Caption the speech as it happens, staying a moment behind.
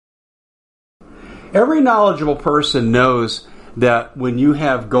Every knowledgeable person knows that when you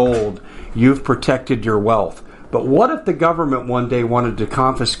have gold, you've protected your wealth. But what if the government one day wanted to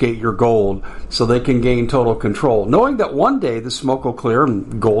confiscate your gold so they can gain total control, knowing that one day the smoke will clear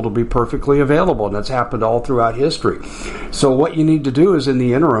and gold will be perfectly available, and that's happened all throughout history. So what you need to do is, in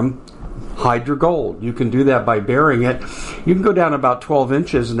the interim, hide your gold. You can do that by burying it. You can go down about 12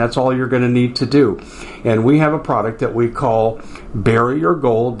 inches, and that's all you're going to need to do. And we have a product that we call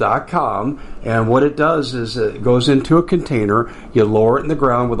buryyourgold.com, and what it does is it goes into a container. You lower it in the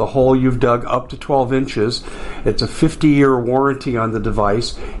ground with a hole you've dug up to 12 inches. It's a 50-year warranty on the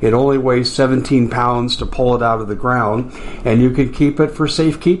device. It only weighs 17 pounds to pull it out of the ground, and you can keep it for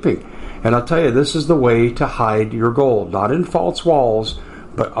safekeeping. And I'll tell you, this is the way to hide your gold, not in false walls,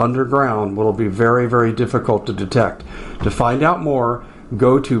 but underground. Will be very, very difficult to detect. To find out more,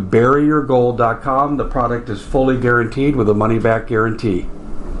 go to buryyourgold.com. The product is fully guaranteed with a money-back guarantee.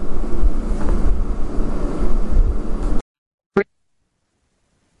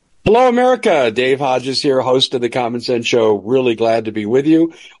 Hello, America. Dave Hodges here, host of the Common Sense Show. Really glad to be with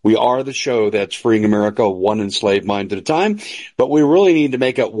you. We are the show that's freeing America one enslaved mind at a time, but we really need to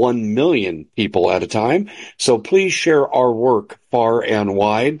make it 1 million people at a time. So please share our work far and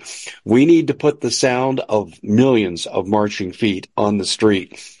wide. We need to put the sound of millions of marching feet on the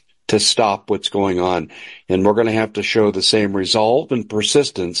street to stop what's going on. And we're going to have to show the same resolve and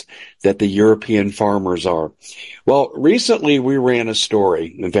persistence that the European farmers are. Well, recently we ran a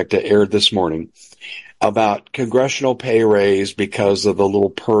story, in fact, it aired this morning, about congressional pay raise because of the little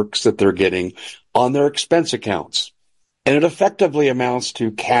perks that they're getting on their expense accounts. And it effectively amounts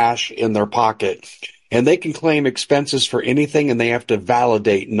to cash in their pocket. And they can claim expenses for anything, and they have to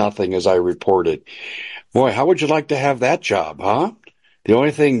validate nothing, as I reported. Boy, how would you like to have that job, huh? The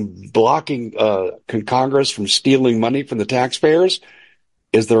only thing blocking Congress from stealing money from the taxpayers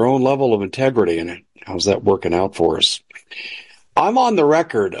is their own level of integrity. And how's that working out for us? I'm on the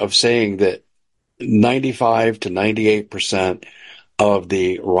record of saying that 95 to 98% of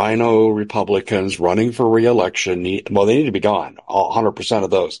the rhino Republicans running for re-election they need to be gone, 100%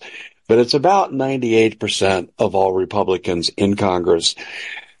 of those. But it's about 98% of all Republicans in Congress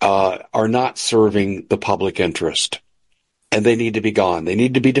are not serving the public interest. And they need to be gone. They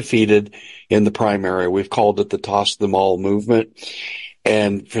need to be defeated in the primary. We've called it the toss them all movement.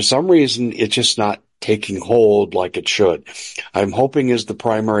 And for some reason, it's just not taking hold like it should. I'm hoping as the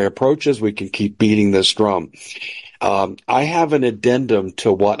primary approaches, we can keep beating this drum. I have an addendum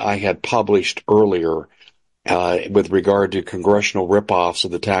to what I had published earlier with regard to congressional ripoffs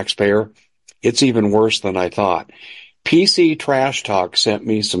of the taxpayer. It's even worse than I thought. PC Trash Talk sent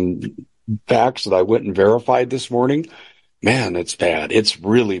me some facts that I went and verified this morning. Man, it's bad. It's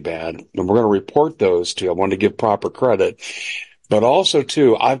really bad. And we're going to report those too. I want to give proper credit. But also,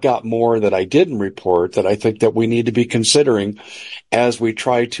 too, I've got more that I didn't report that I think that we need to be considering as we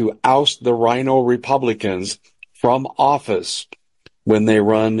try to oust the rhino Republicans from office when they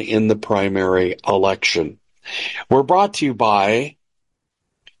run in the primary election. We're brought to you by,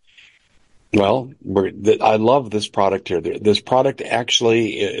 I love this product here. This product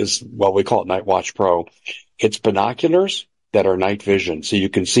actually is, we call it Night Watch Pro. It's binoculars that are night vision, so you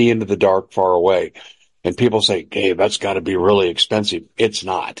can see into the dark far away. And people say, hey, that's got to be really expensive. It's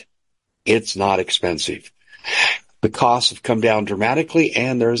not. It's not expensive. The costs have come down dramatically,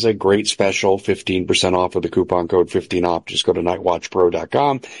 and there's a great special, 15% off with the coupon code 15OFF. Just go to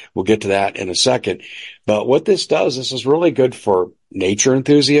nightwatchpro.com. We'll get to that in a second. But what this does, this is really good for nature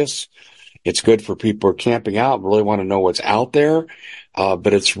enthusiasts. It's good for people who are camping out and really want to know what's out there.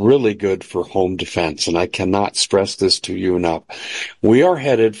 But it's really good for home defense, and I cannot stress this to you enough. We are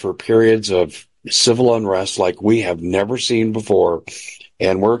headed for periods of civil unrest like we have never seen before,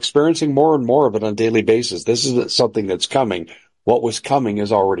 and we're experiencing more and more of it on a daily basis. This isn't something that's coming. What was coming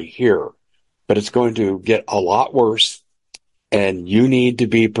is already here, but it's going to get a lot worse, and you need to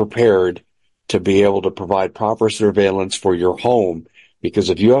be prepared to be able to provide proper surveillance for your home, because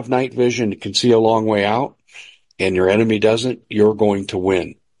if you have night vision, you can see a long way out, and your enemy doesn't, you're going to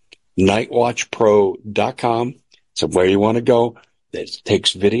win. Nightwatchpro.com. It's where you want to go. It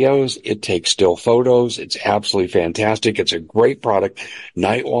takes videos. It takes still photos. It's absolutely fantastic. It's a great product.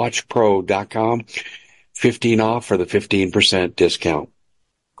 Nightwatchpro.com. 15 off for the 15% discount.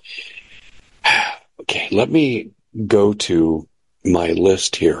 Okay, let me go to my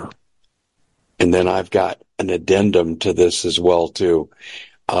list here. And then I've got an addendum to this as well, too.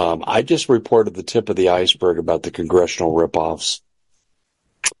 I just reported the tip of the iceberg about the congressional ripoffs.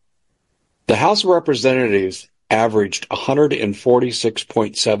 The House of Representatives averaged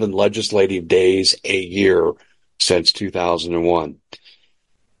 146.7 legislative days a year since 2001.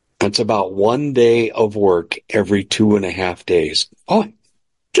 Now, That's about 1 day of work every 2.5 days. Oh, do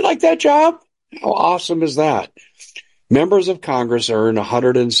you like that job? How awesome is that? Members of Congress earn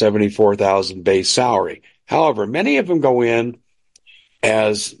 $174,000 base salary. However, many of them go in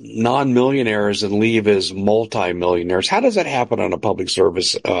as non-millionaires and leave as multi-millionaires. How does that happen on a public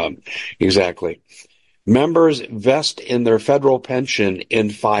service? Exactly. Members vest in their federal pension in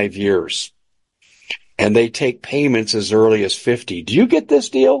 5 years, and they take payments as early as 50. Do you get this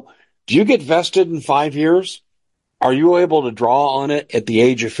deal? Do you get vested in 5 years? Are you able to draw on it at the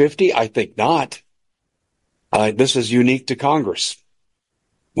age of 50? I think not. This is unique to Congress.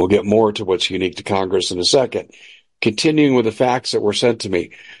 We'll get more to what's unique to Congress in a second. Continuing with the facts that were sent to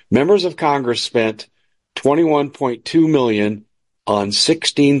me, members of Congress spent $21.2 million on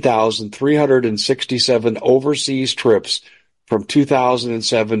 16,367 overseas trips from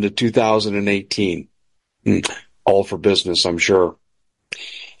 2007 to 2018. All for business, I'm sure.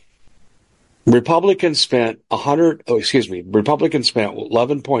 Republicans spent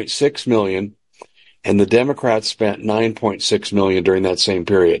 $11.6 million, and the Democrats spent $9.6 million during that same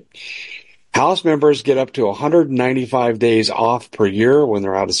period. House members get up to 195 days off per year when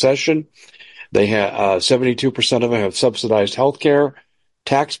they're out of session. They have 72% of them have subsidized health care,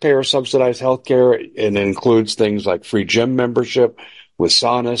 taxpayer subsidized health care, and it includes things like free gym membership with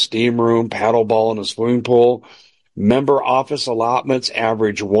sauna, steam room, paddleball, and a swimming pool. Member office allotments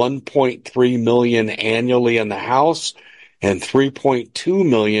average $1.3 million annually in the House and $3.2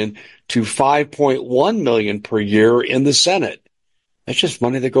 million to $5.1 million per year in the Senate. That's just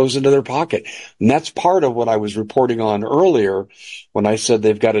money that goes into their pocket. And that's part of what I was reporting on earlier when I said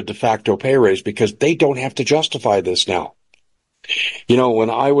they've got a de facto pay raise, because they don't have to justify this now. You know, when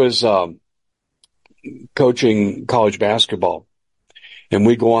I was coaching college basketball and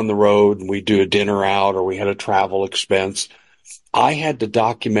we go on the road and we do a dinner out or we had a travel expense, I had to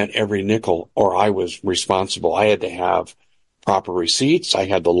document every nickel or I was responsible. I had to have proper receipts. I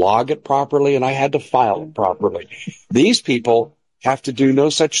had to log it properly and I had to file it properly. These people have to do no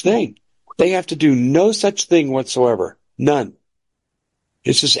such thing. They have to do no such thing whatsoever. None.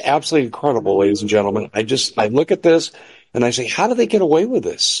 It's just absolutely incredible, ladies and gentlemen. I look at this and I say, how do they get away with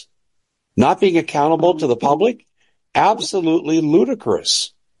this? Not being accountable to the public? Absolutely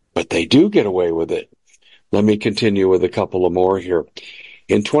ludicrous. But they do get away with it. Let me continue with a couple of more here.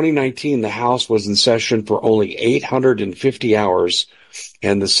 In 2019, the House was in session for only 850 hours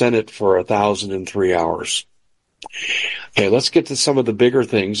and the Senate for 1,003 hours. Okay, let's get to some of the bigger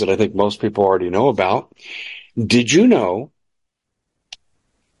things that I think most people already know about. Did you know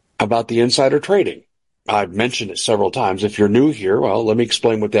about the insider trading? I've mentioned it several times. If you're new here, well, let me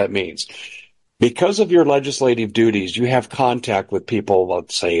explain what that means. Because of your legislative duties, you have contact with people,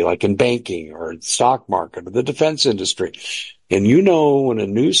 let's say, like in banking or the stock market or the defense industry. And you know when a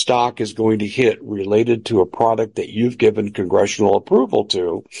new stock is going to hit related to a product that you've given congressional approval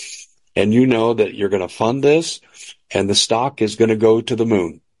to, and you know that you're going to fund this, and the stock is going to go to the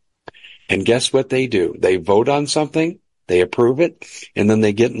moon. And guess what they do? They vote on something, they approve it, and then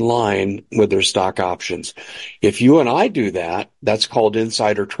they get in line with their stock options. If you and I do that, that's called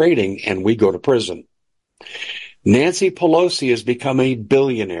insider trading, and we go to prison. Nancy Pelosi has become a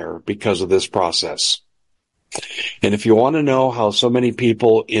billionaire because of this process. And if you want to know how so many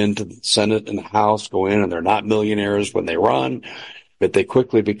people into the Senate and the House go in and they're not millionaires when they run, but they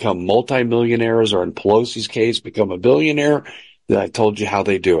quickly become multimillionaires, or in Pelosi's case, become a billionaire, then I told you how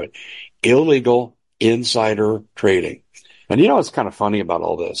they do it. Illegal insider trading. And you know what's kind of funny about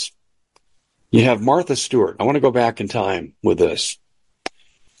all this? You have Martha Stewart. I want to go back in time with this.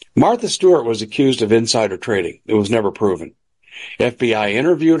 Martha Stewart was accused of insider trading. It was never proven. FBI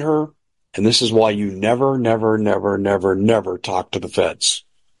interviewed her, and this is why you never talk to the feds.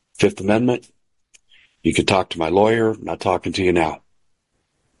 Fifth Amendment. You can talk to my lawyer. I'm not talking to you now.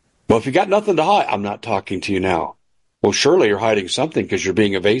 Well, if you got nothing to hide, I'm not talking to you now. Well, surely you're hiding something because you're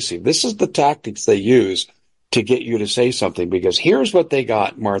being evasive. This is the tactics they use to get you to say something, because here's what they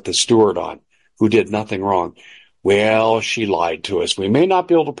got Martha Stewart on, who did nothing wrong. Well, she lied to us. We may not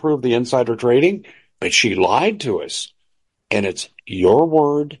be able to prove the insider trading, but she lied to us. And it's your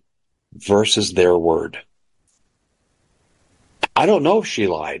word versus their word. I don't know if she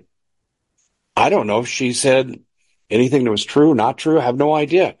lied. I don't know if she said anything that was true, not true. I have no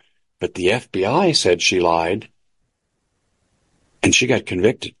idea. But the FBI said she lied, and she got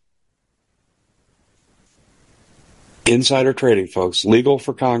convicted. Insider trading, folks, legal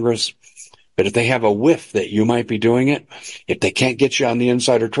for Congress. But if they have a whiff that you might be doing it, if they can't get you on the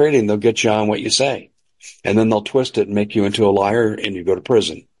insider trading, they'll get you on what you say. And then they'll twist it and make you into a liar, and you go to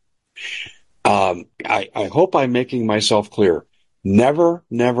prison. I hope I'm making myself clear. Never,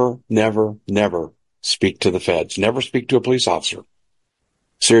 never, never, never speak to the feds. Never speak to a police officer.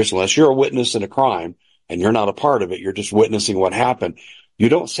 Seriously, unless you're a witness in a crime and you're not a part of it, you're just witnessing what happened. You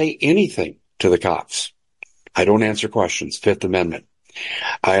don't say anything to the cops. I don't answer questions. Fifth Amendment.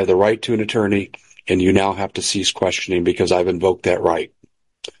 I have the right to an attorney, and you now have to cease questioning because I've invoked that right.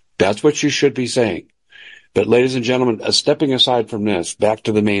 That's what you should be saying. But ladies and gentlemen, stepping aside from this, back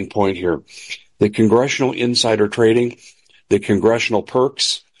to the main point here. The congressional insider trading, the congressional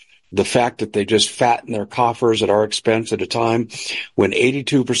perks, the fact that they just fatten their coffers at our expense at a time when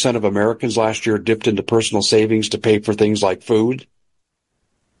 82% of Americans last year dipped into personal savings to pay for things like food.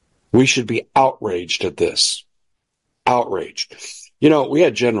 We should be outraged at this. Outraged. You know, we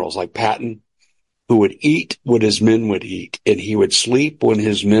had generals like Patton who would eat what his men would eat, and he would sleep when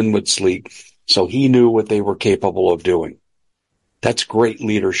his men would sleep, so he knew what they were capable of doing. That's great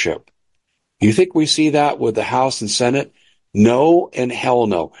leadership. You think we see that with the House and Senate? No and hell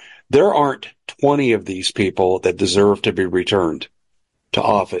no. There aren't 20 of these people that deserve to be returned to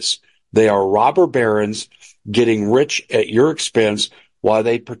office. They are robber barons getting rich at your expense while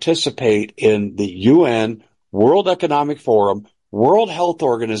they participate in the UN, World Economic Forum, World Health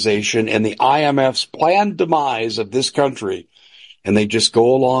Organization, and the IMF's planned demise of this country. And they just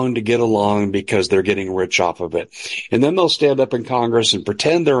go along to get along because they're getting rich off of it. And then they'll stand up in Congress and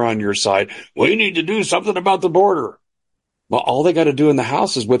pretend they're on your side. We need to do something about the border. Well, all they got to do in the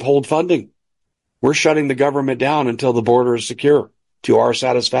House is withhold funding. We're shutting the government down until the border is secure to our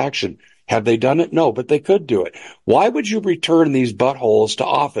satisfaction. Have they done it? No, but they could do it. Why would you return these buttholes to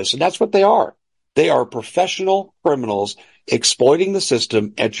office? And that's what they are. They are professional criminals exploiting the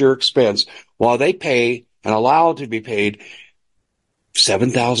system at your expense while they pay and allow to be paid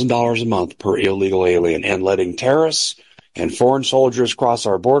 $7,000 a month per illegal alien and letting terrorists and foreign soldiers cross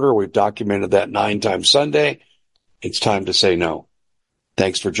our border. We've documented that 9 times Sunday. It's time to say no.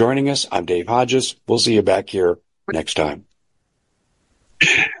 Thanks for joining us. I'm Dave Hodges. We'll see you back here next time.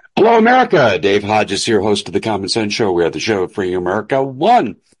 Hello, America. Dave Hodges here, host of the Common Sense Show. We are the show of Freeing America,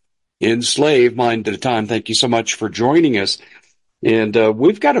 one enslaved mind at a time. Thank you so much for joining us. And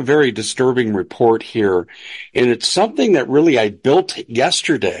we've got a very disturbing report here, and it's something that really I built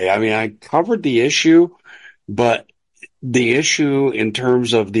yesterday. I mean, I covered the issue, but the issue in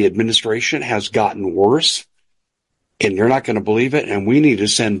terms of the administration has gotten worse, and you're not going to believe it, and we need to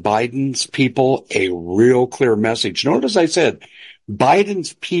send Biden's people a real clear message. Notice I said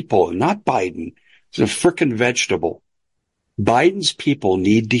Biden's people, not Biden. It's a frickin' vegetable. Biden's people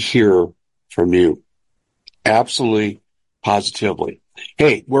need to hear from you. Absolutely. Positively.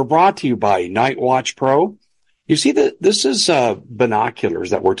 Hey, we're brought to you by Night Watch Pro. You see that this is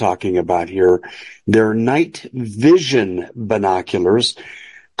binoculars that we're talking about here. They're night vision binoculars,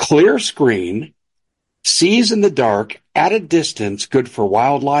 clear screen, sees in the dark, at a distance, good for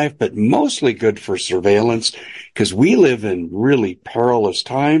wildlife, but mostly good for surveillance because we live in really perilous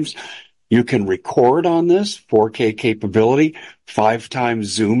times. You can record on this, 4K capability, 5 times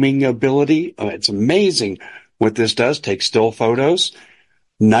zooming ability. It's amazing what this does. Take still photos.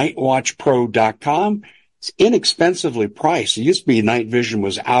 Nightwatchpro.com. It's inexpensively priced. It used to be night vision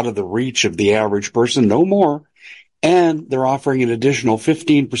was out of the reach of the average person. No more. And they're offering an additional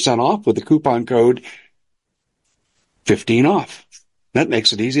 15% off with the coupon code 15 off. That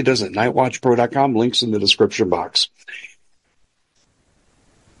makes it easy, doesn't it? Nightwatchpro.com. Links in the description box.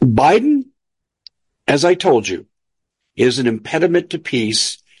 Biden, as I told you, is an impediment to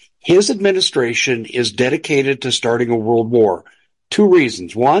peace. His administration is dedicated to starting a world war. 2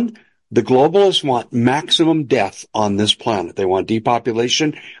 reasons. One, the globalists want maximum death on this planet. They want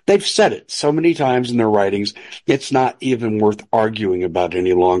depopulation. They've said it so many times in their writings, it's not even worth arguing about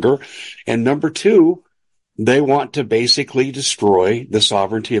any longer. And number 2, they want to basically destroy the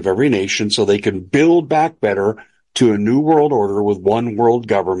sovereignty of every nation so they can build back better to a new world order with one world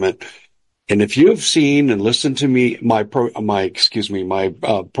government. And if you have seen and listened to me, my programs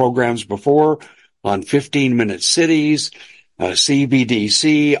before on 15-minute cities,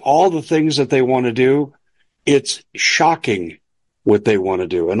 CBDC, all the things that they want to do, it's shocking what they want to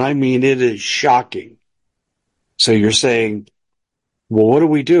do. And I mean, it is shocking. So you're saying, well, what do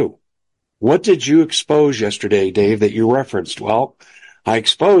we do? What did you expose yesterday, Dave, that you referenced? Well, I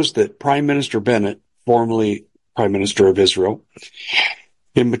exposed that Prime Minister Bennett, formerly Prime Minister of Israel,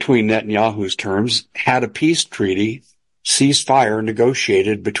 in between Netanyahu's terms, had a peace treaty, ceasefire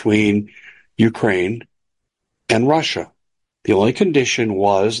negotiated between Ukraine and Russia. The only condition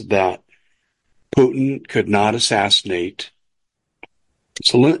was that Putin could not assassinate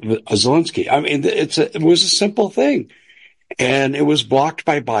Zelensky. I mean, it was a simple thing. And it was blocked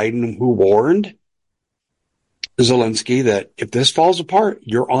by Biden, who warned Zelensky that if this falls apart,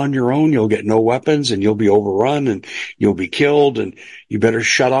 you're on your own. You'll get no weapons and you'll be overrun and you'll be killed, and you better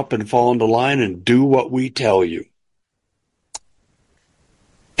shut up and fall into line and do what we tell you.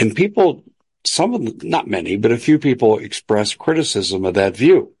 And people, some of them, not many, but a few people expressed criticism of that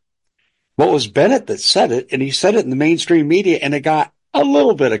view. Well, it was Bennett that said it, and he said it in the mainstream media, and it got a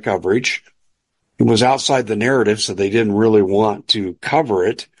little bit of coverage. It was outside the narrative, so they didn't really want to cover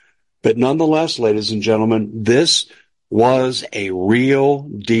it. But nonetheless, ladies and gentlemen, this was a real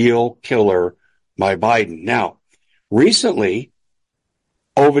deal killer by Biden. Now, recently,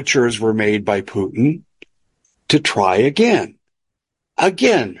 overtures were made by Putin to try again.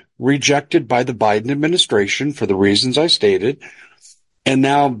 Again, rejected by the Biden administration for the reasons I stated. And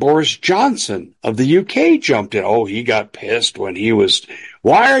now Boris Johnson of the UK jumped in. Oh, he got pissed when he was,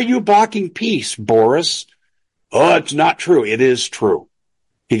 why are you blocking peace, Boris? Oh, it's not true. It is true.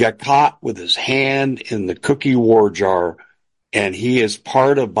 He got caught with his hand in the cookie war jar, and he is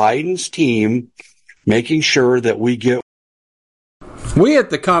part of Biden's team making sure that we get. We at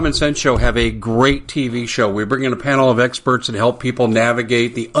the Common Sense Show have a great TV show. We bring in a panel of experts and help people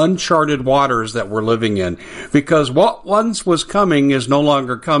navigate the uncharted waters that we're living in. Because what once was coming is no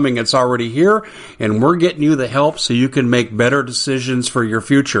longer coming. It's already here, and we're getting you the help so you can make better decisions for your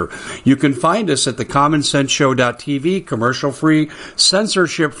future. You can find us at thecommonsenseshow.tv, commercial-free,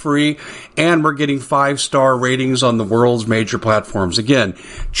 censorship-free, and we're getting 5-star ratings on the world's major platforms. Again,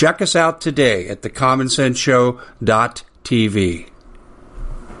 check us out today at thecommonsenseshow.tv.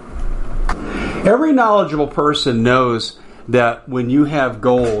 Every knowledgeable person knows that when you have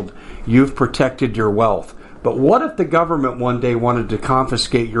gold, you've protected your wealth. But what if the government one day wanted to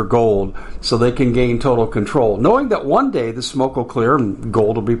confiscate your gold so they can gain total control, knowing that one day the smoke will clear and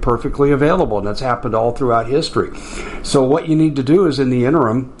gold will be perfectly available, and that's happened all throughout history. So what you need to do is, in the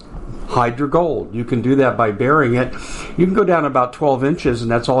interim, hide your gold. You can do that by burying it. You can go down about 12 inches, and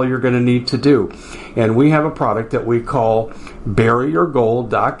that's all you're going to need to do. And we have a product that we call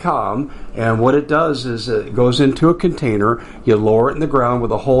buryyourgold.com, and what it does is it goes into a container. You lower it in the ground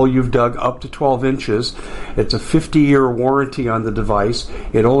with a hole you've dug up to 12 inches. It's a 50-year warranty on the device.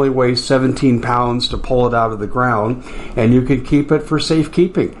 It only weighs 17 pounds to pull it out of the ground, and you can keep it for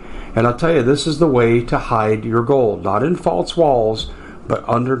safekeeping. And I'll tell you, this is the way to hide your gold, not in false walls, but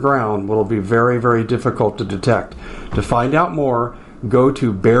underground. Will be very, very difficult to detect. To find out more, go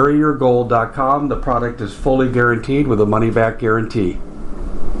to buryyourgold.com. The product is fully guaranteed with a money-back guarantee.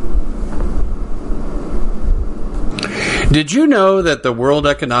 Did you know that the World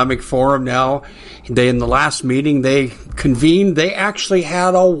Economic Forum now, in the last meeting they convened, they actually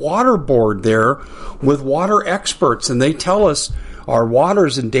had a water board there with water experts, and they tell us our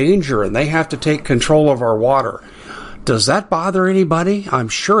water's in danger and they have to take control of our water. Does that bother anybody? I'm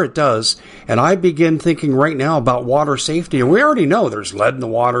sure it does. And I begin thinking right now about water safety. And we already know there's lead in the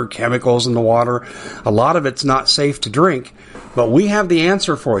water, chemicals in the water. A lot of it's not safe to drink. But we have the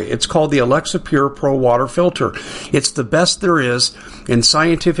answer for you. It's called the Alexa Pure Pro Water Filter. It's the best there is, and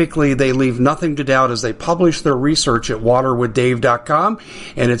scientifically they leave nothing to doubt as they publish their research at waterwithdave.com,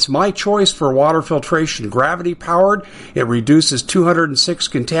 and it's my choice for water filtration. Gravity powered, it reduces 206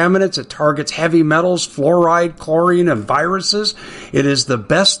 contaminants, it targets heavy metals, fluoride, chlorine, and viruses. It is the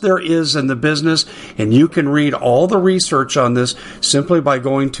best there is in the business, and you can read all the research on this simply by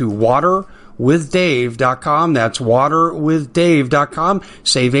going to waterwithdave.com. That's waterwithdave.com.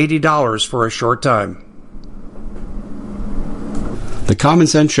 Save $80 for a short time. The Common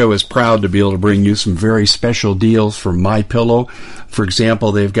Sense Show is proud to be able to bring you some very special deals from MyPillow. For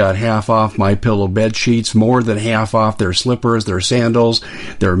example, they've got half off MyPillow bed sheets, more than half off their slippers, their sandals,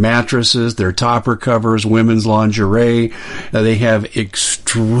 their mattresses, their topper covers, women's lingerie. They have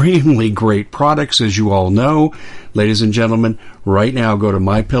extremely great products, as you all know. Ladies and gentlemen, right now go to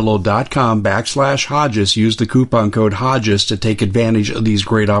mypillow.com/Hodges. Use the coupon code Hodges to take advantage of these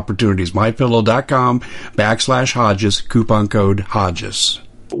great opportunities. mypillow.com/Hodges, coupon code Hodges.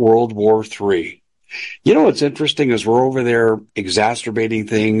 World War III. You know what's interesting is we're over there exacerbating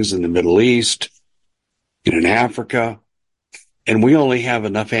things in the Middle East and in Africa, and we only have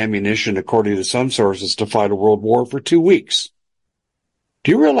enough ammunition, according to some sources, to fight a world war for 2 weeks.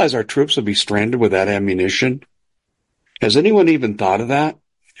 Do you realize our troops will be stranded with that ammunition? Has anyone even thought of that?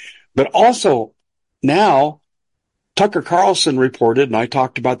 But also, now, Tucker Carlson reported, and I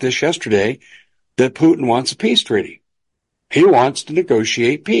talked about this yesterday, that Putin wants a peace treaty. He wants to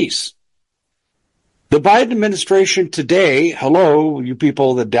negotiate peace. The Biden administration today, hello, you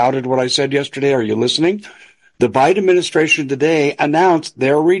people that doubted what I said yesterday, are you listening? The Biden administration today announced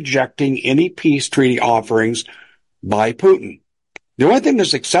they're rejecting any peace treaty offerings by Putin. The only thing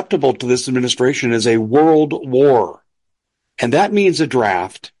that's acceptable to this administration is a world war. And that means a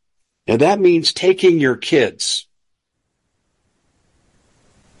draft. And that means taking your kids.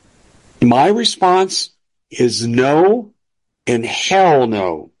 My response is no and hell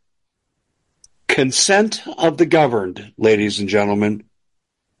no. Consent of the governed, ladies and gentlemen.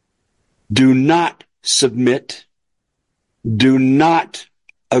 Do not submit. Do not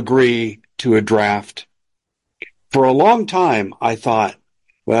agree to a draft. For a long time, I thought,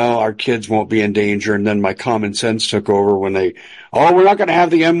 well, our kids won't be in danger. And then my common sense took over when we're not going to have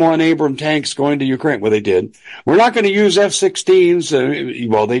the M1 Abrams tanks going to Ukraine. Well, they did. We're not going to use F-16s.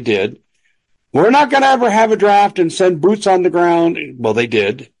 Well, they did. We're not going to ever have a draft and send boots on the ground. Well, they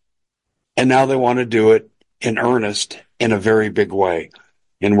did. And now they want to do it in earnest in a very big way.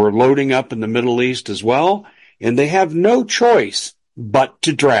 And we're loading up in the Middle East as well. And they have no choice but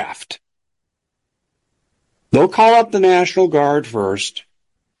to draft. They'll call up the National Guard first.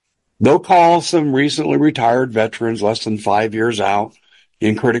 They'll call some recently retired veterans less than 5 years out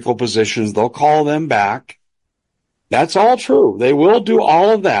in critical positions. They'll call them back. That's all true. They will do all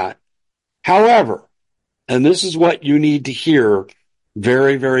of that. However, and this is what you need to hear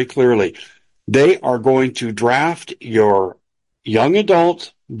very, very clearly, they are going to draft your young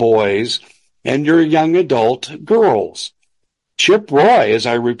adult boys and your young adult girls. Chip Roy, as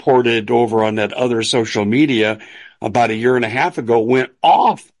I reported over on that other social media about a year and a half ago, went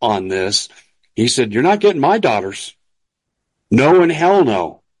off on this. He said, "You're not getting my daughters. No and hell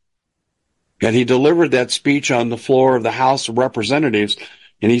no." And he delivered that speech on the floor of the House of Representatives,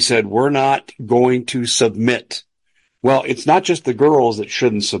 and he said, "We're not going to submit." Well, it's not just the girls that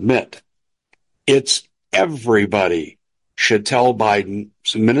shouldn't submit. It's everybody should tell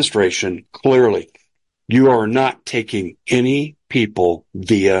Biden's administration clearly, you are not taking any people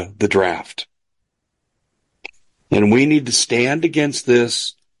via the draft. And we need to stand against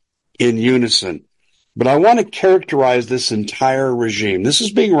this in unison. But I want to characterize this entire regime. This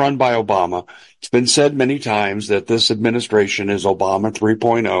is being run by Obama. It's been said many times that this administration is Obama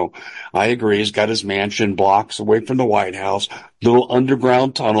 3.0. I agree. He's got his mansion blocks away from the White House, little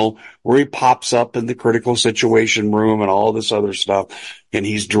underground tunnel where he pops up in the critical situation room and all this other stuff, and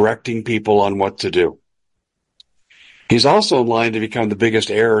he's directing people on what to do. He's also in line to become the biggest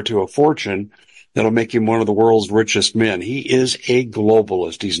heir to a fortune that'll make him one of the world's richest men. He is a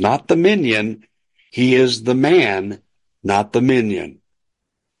globalist. He's not the minion. He is the man, not the minion.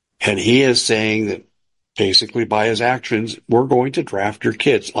 And he is saying that basically by his actions, we're going to draft your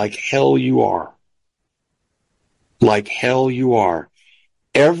kids. Like hell you are. Like hell you are.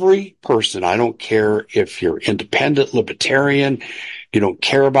 Every person, I don't care if you're independent, libertarian, you don't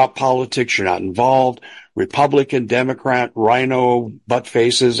care about politics, you're not involved, Republican, Democrat, rhino, butt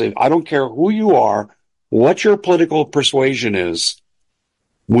faces, I don't care who you are, what your political persuasion is,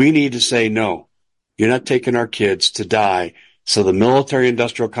 we need to say no. You're not taking our kids to die so the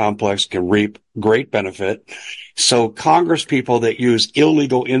military-industrial complex can reap great benefit. So Congress people that use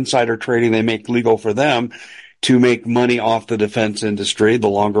illegal insider trading they make legal for them to make money off the defense industry. The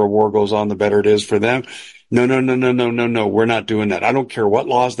longer a war goes on, the better it is for them. No. We're not doing that. I don't care what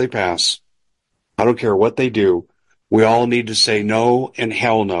laws they pass. I don't care what they do. We all need to say no and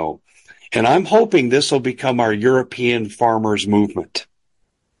hell no. And I'm hoping this will become our European farmers movement.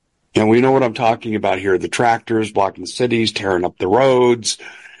 And we know what I'm talking about here. The tractors blocking the cities, tearing up the roads,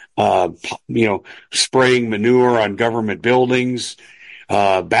 spraying manure on government buildings,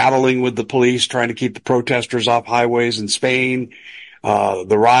 battling with the police, trying to keep the protesters off highways in Spain,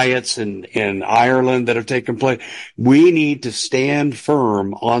 the riots in Ireland that have taken place. We need to stand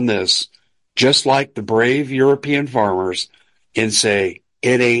firm on this, just like the brave European farmers, and say,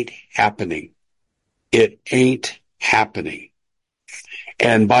 it ain't happening. It ain't happening.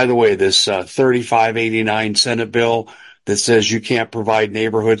 And by the way, this 3589 Senate bill that says you can't provide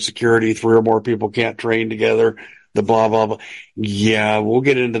neighborhood security, 3 or more people can't train together, the blah, blah, blah. Yeah, we'll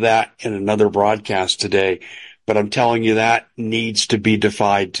get into that in another broadcast today. But I'm telling you, that needs to be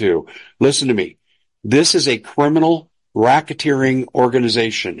defied too. Listen to me. This is a criminal racketeering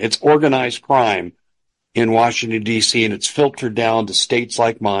organization. It's organized crime in Washington, D.C., and it's filtered down to states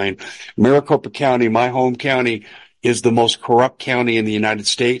like mine. Maricopa County, my home county, is the most corrupt county in the United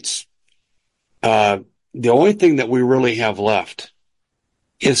States. The only thing that we really have left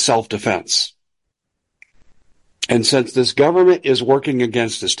is self-defense. And since this government is working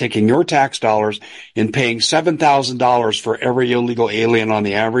against us, taking your tax dollars and paying $7,000 for every illegal alien on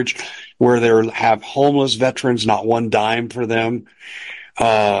the average, where they have homeless veterans, not one dime for them. Do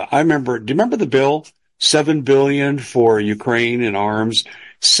you remember the bill? $7 billion for Ukraine in arms,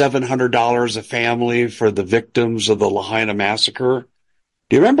 $700 a family for the victims of the Lahaina massacre.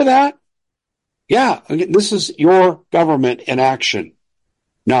 Do you remember that? Yeah, this is your government in action.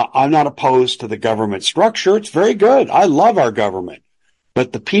 Now, I'm not opposed to the government structure. It's very good. I love our government.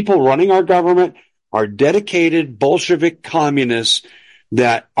 But the people running our government are dedicated Bolshevik communists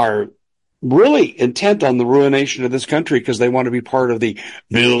that are really intent on the ruination of this country because they want to be part of the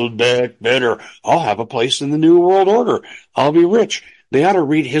Build Back Better. I'll have a place in the New World Order. I'll be rich. They ought to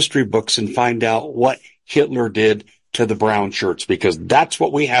read history books and find out what Hitler did to the brown shirts, because that's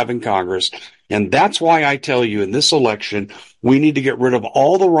what we have in Congress. And that's why I tell you in this election, we need to get rid of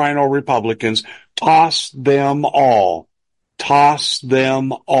all the rhino Republicans. Toss them all. Toss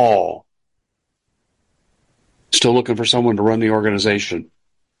them all. Still looking for someone to run the organization.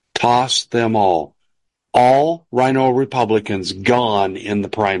 Toss them all. All rhino Republicans gone in the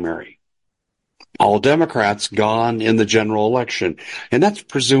primary. All Democrats gone in the general election. And that's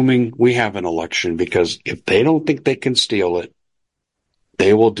presuming we have an election, because if they don't think they can steal it,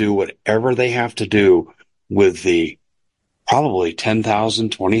 they will do whatever they have to do with the probably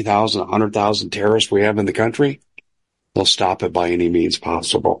 10,000, 20,000, 100,000 terrorists we have in the country. They'll stop it by any means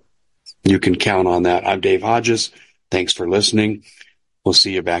possible. You can count on that. I'm Dave Hodges. Thanks for listening. We'll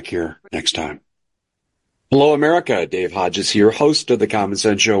see you back here next time. Hello, America. Dave Hodges here, host of The Common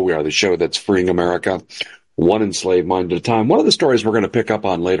Sense Show. We are the show that's freeing America, one enslaved mind at a time. One of the stories we're going to pick up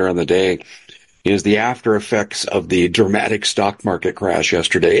on later in the day is the after effects of the dramatic stock market crash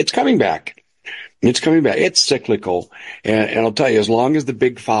yesterday. It's coming back. It's coming back. It's cyclical. And I'll tell you, as long as the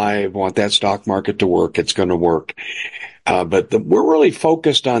big five want that stock market to work, it's going to work. But we're really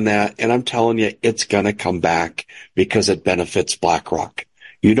focused on that. And I'm telling you, it's going to come back because it benefits BlackRock.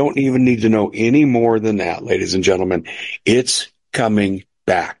 You don't even need to know any more than that, ladies and gentlemen. It's coming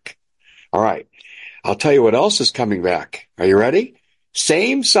back. All right. I'll tell you what else is coming back. Are you ready?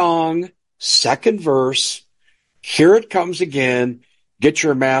 Same song, second verse. Here it comes again. Get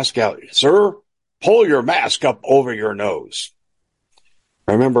your mask out. Sir, pull your mask up over your nose.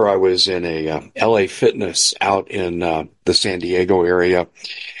 I remember I was in a LA Fitness out in the San Diego area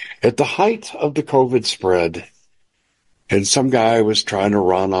at the height of the COVID spread. And some guy was trying to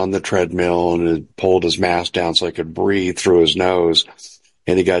run on the treadmill and had pulled his mask down so he could breathe through his nose.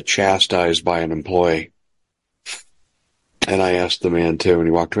 And he got chastised by an employee. And I asked the man too, and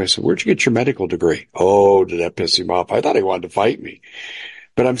he walked away and said, "Where'd you get your medical degree?" Oh, did that piss him off? I thought he wanted to fight me.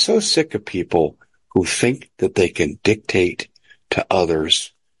 But I'm so sick of people who think that they can dictate to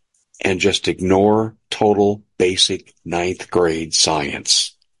others and just ignore total basic ninth grade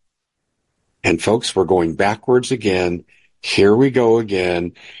science. And folks, we're going backwards again. Here we go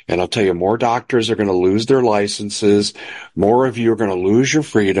again. And I'll tell you, more doctors are going to lose their licenses. More of you are going to lose your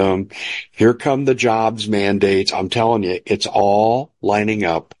freedom. Here come the jobs mandates. I'm telling you, it's all lining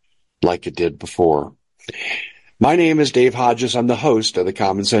up like it did before. My name is Dave Hodges. I'm the host of The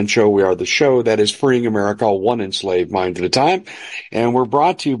Common Sense Show. We are the show that is freeing America one enslaved mind at a time. And we're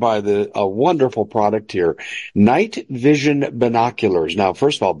brought to you by a wonderful product here, Night Vision Binoculars. Now,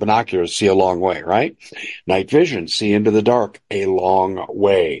 first of all, binoculars see a long way, right? Night Vision, see into the dark a long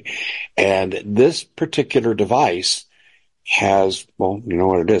way. And this particular device has, well, you know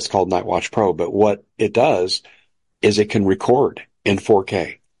what it is, it's called Night Watch Pro. But what it does is it can record in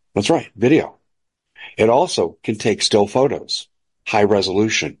 4K. That's right, video. It also can take still photos, high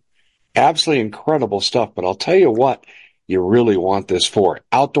resolution. Absolutely incredible stuff. But I'll tell you what you really want this for.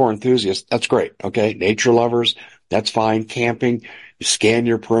 Outdoor enthusiasts, that's great. Okay. Nature lovers, that's fine. Camping, you scan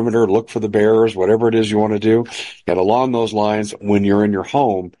your perimeter, look for the bears, whatever it is you want to do. And along those lines, when you're in your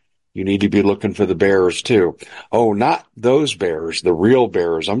home, you need to be looking for the bears too. Oh, not those bears, the real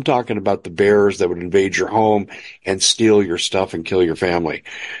bears. I'm talking about the bears that would invade your home and steal your stuff and kill your family,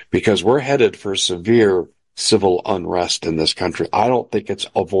 because we're headed for severe civil unrest in this country. I don't think it's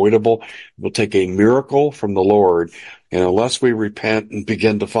avoidable. It will take a miracle from the Lord. And unless we repent and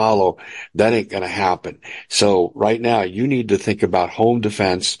begin to follow, that ain't going to happen. So right now, you need to think about home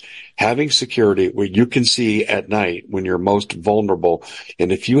defense, having security where you can see at night when you're most vulnerable.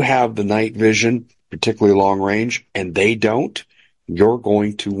 And if you have the night vision, particularly long range, and they don't, you're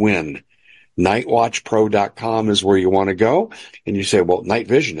going to win. Nightwatchpro.com is where you want to go. And you say, well, night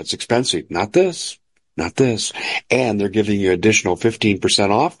vision, it's expensive. Not this. Not this. And they're giving you additional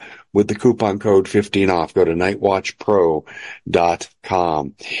 15% off with the coupon code 15OFF. Go to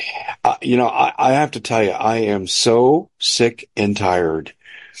nightwatchpro.com. I have to tell you, I am so sick and tired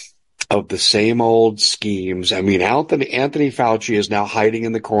of the same old schemes. I mean, Anthony Fauci is now hiding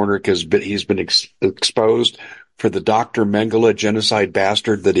in the corner because he's been exposed for the Dr. Mengele genocide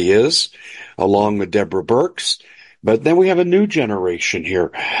bastard that he is, along with Deborah Birx. But then we have a new generation here.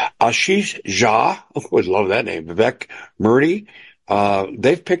 Ashish Jha, would love that name, Vivek Murthy.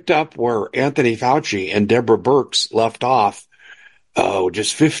 They've picked up where Anthony Fauci and Deborah Birx left off. Oh,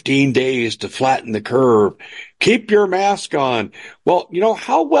 just 15 days to flatten the curve. Keep your mask on. Well,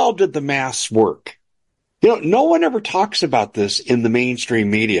 how well did the masks work? No one ever talks about this in the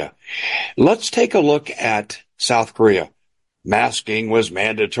mainstream media. Let's take a look at South Korea. Masking was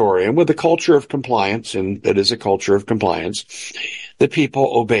mandatory, and with a culture of compliance, and it is a culture of compliance, the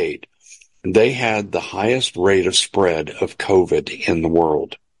people obeyed. They had the highest rate of spread of COVID in the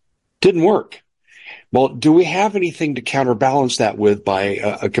world. Didn't work. Well, do we have anything to counterbalance that with by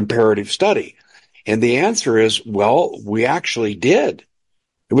a comparative study? And the answer is, well, we actually did.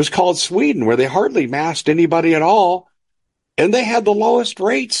 It was called Sweden, where they hardly masked anybody at all, and they had the lowest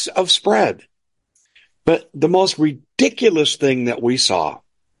rates of spread. But the most ridiculous thing that we saw,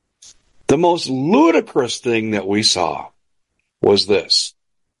 the most ludicrous thing that we saw was this.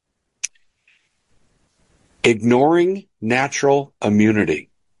 Ignoring natural immunity.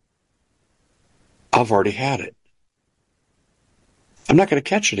 I've already had it. I'm not going to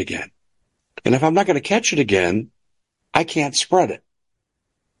catch it again. And if I'm not going to catch it again, I can't spread it.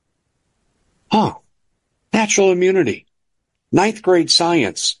 Natural immunity. 9th grade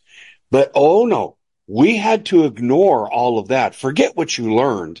science. But oh no, we had to ignore all of that. Forget what you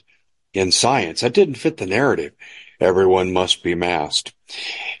learned in science. That didn't fit the narrative. Everyone must be masked.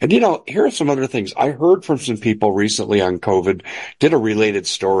 And here are some other things. I heard from some people recently on COVID, did a related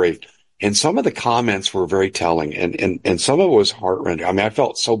story. And some of the comments were very telling, and some of it was heart-rending. I mean, I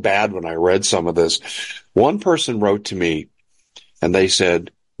felt so bad when I read some of this. One person wrote to me, and they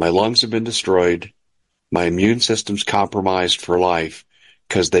said, my lungs have been destroyed. My immune system's compromised for life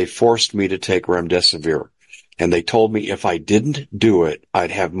because they forced me to take remdesivir. And they told me if I didn't do it,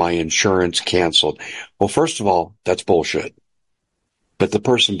 I'd have my insurance canceled. Well, first of all, that's bullshit. But the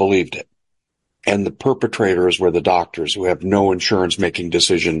person believed it. And the perpetrators were the doctors who have no insurance-making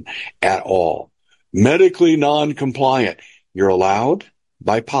decision at all. Medically non-compliant. You're allowed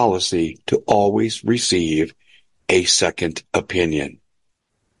by policy to always receive a second opinion.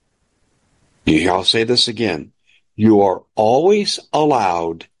 I'll say this again. You are always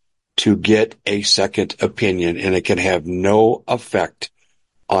allowed to get a second opinion, and it can have no effect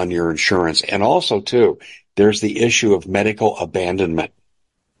on your insurance. And also, too, there's the issue of medical abandonment.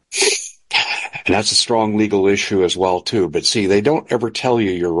 And that's a strong legal issue as well, too. But see, they don't ever tell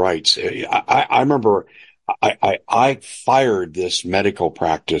you your rights. I remember I fired this medical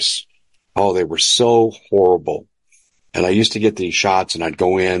practice. Oh, they were so horrible. And I used to get these shots, and I'd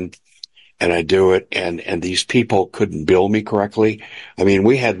go in and I'd do it, and these people couldn't bill me correctly. I mean,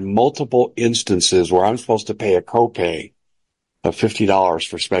 we had multiple instances where I'm supposed to pay a copay of $50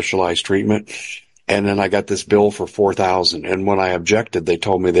 for specialized treatment. And then I got this bill for $4,000. And when I objected, they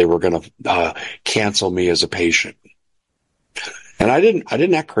told me they were going to cancel me as a patient. And I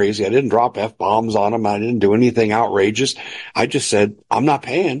didn't act crazy. I didn't drop F-bombs on them. I didn't do anything outrageous. I just said, I'm not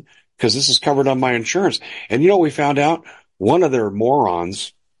paying because this is covered on my insurance. And we found out one of their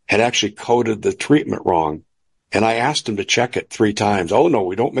morons had actually coded the treatment wrong. And I asked him to check it 3 times. Oh no,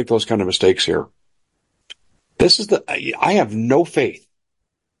 we don't make those kind of mistakes here. I have no faith.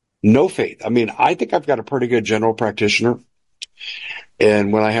 No faith. I mean, I think I've got a pretty good general practitioner.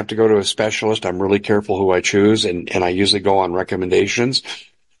 And when I have to go to a specialist, I'm really careful who I choose. And I usually go on recommendations.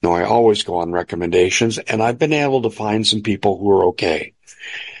 No, I always go on recommendations. And I've been able to find some people who are okay.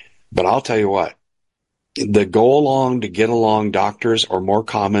 But I'll tell you what, the go along to get along doctors are more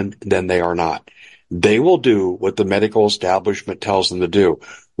common than they are not. They will do what the medical establishment tells them to do.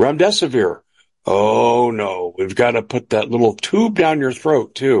 Remdesivir. Oh no, we've got to put that little tube down your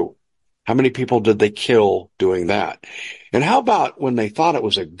throat too. How many people did they kill doing that? And how about when they thought it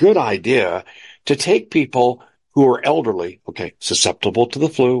was a good idea to take people who are elderly, susceptible to the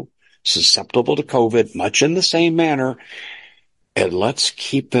flu, susceptible to COVID, much in the same manner, and let's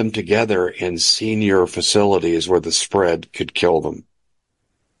keep them together in senior facilities where the spread could kill them.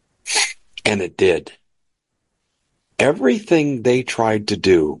 And it did. Everything they tried to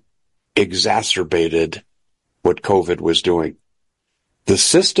do exacerbated what COVID was doing. The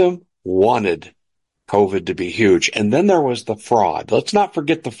system wanted COVID to be huge. And then there was the fraud. Let's not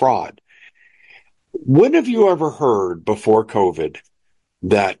forget the fraud. When have you ever heard before COVID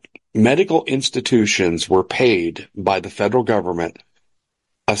that medical institutions were paid by the federal government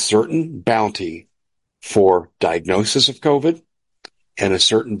a certain bounty for diagnosis of COVID and a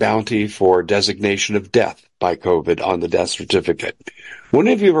certain bounty for designation of death by COVID on the death certificate? When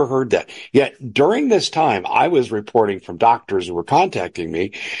have you ever heard that? Yet during this time, I was reporting from doctors who were contacting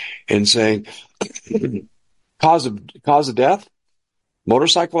me and saying, Cause of death?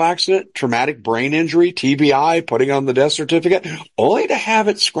 Motorcycle accident, traumatic brain injury, TBI, putting on the death certificate, only to have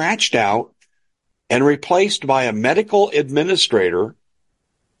it scratched out and replaced by a medical administrator.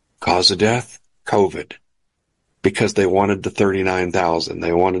 Cause of death? COVID. Because they wanted the 39,000.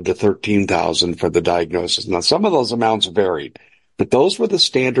 They wanted the 13,000 for the diagnosis. Now, some of those amounts varied, but those were the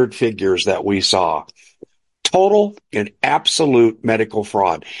standard figures that we saw. Total and absolute medical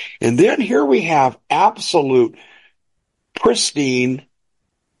fraud. And then here we have absolute, pristine,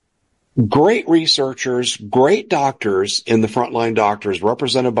 great researchers, great doctors in the frontline doctors,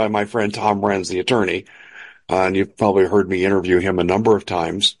 represented by my friend Tom Renz, the attorney. And you've probably heard me interview him a number of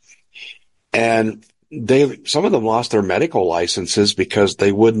times. And some of them lost their medical licenses because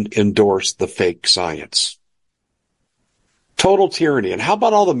they wouldn't endorse the fake science. Total tyranny. And how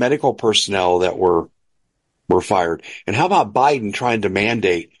about all the medical personnel that were fired? And how about Biden trying to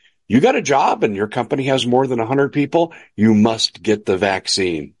mandate, you got a job and your company has more than 100 people, you must get the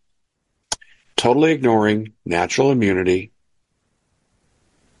vaccine. Totally ignoring natural immunity.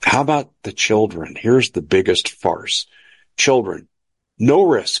 How about the children? Here's the biggest farce. Children, no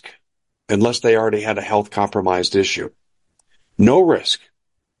risk unless they already had a health compromised issue. No risk.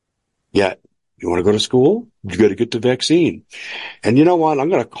 Yet, you want to go to school? You got to get the vaccine. And you know what? I'm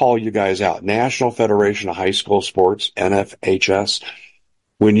going to call you guys out. National Federation of High School Sports, NFHS.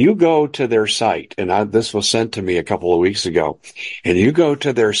 When you go to their site, and this was sent to me a couple of weeks ago, and you go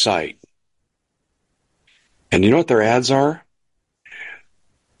to their site, and you know what their ads are?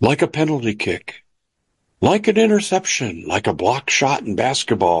 Like a penalty kick, like an interception, like a block shot in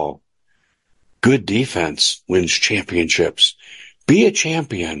basketball. Good defense wins championships. Be a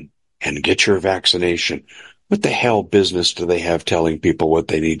champion and get your vaccination. What the hell business do they have telling people what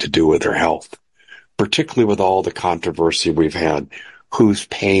they need to do with their health? Particularly with all the controversy we've had. Who's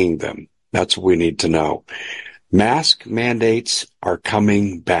paying them? That's what we need to know. Mask mandates are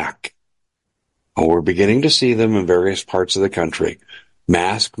coming back. Oh, we're beginning to see them in various parts of the country.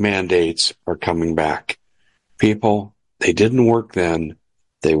 Mask mandates are coming back. People, they didn't work then.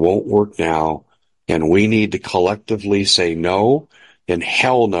 They won't work now. And we need to collectively say no and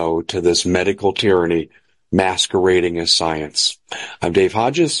hell no to this medical tyranny masquerading as science. I'm Dave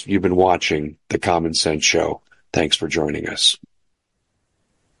Hodges. You've been watching The Common Sense Show. Thanks for joining us.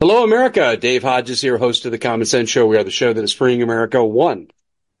 Hello, America. Dave Hodges here, host of The Common Sense Show. We are the show that is freeing America one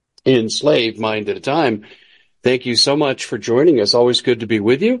enslaved mind at a time. Thank you so much for joining us. Always good to be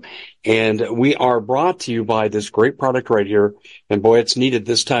with you. And we are brought to you by this great product right here. And boy, it's needed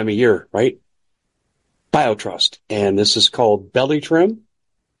this time of year, right? BioTrust. And this is called Belly Trim.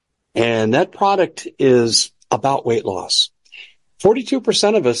 And that product is about weight loss.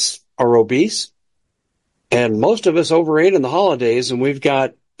 42% of us are obese, and most of us overate in the holidays, and we've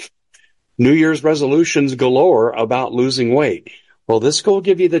got New Year's resolutions galore about losing weight. Well, this will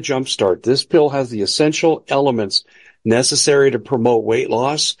give you the jump start. This pill has the essential elements necessary to promote weight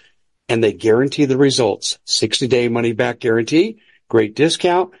loss, and they guarantee the results. 60-day money-back guarantee, great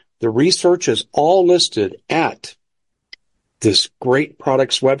discount. The research is all listed at this great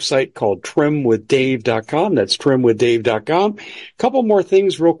products website called trimwithdave.com. That's trimwithdave.com. Couple more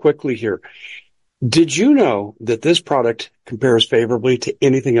things real quickly here. Did you know that this product compares favorably to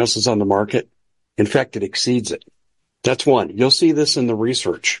anything else that's on the market? In fact, it exceeds it. That's one. You'll see this in the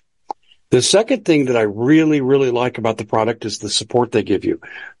research. The second thing that I really, really like about the product is the support they give you.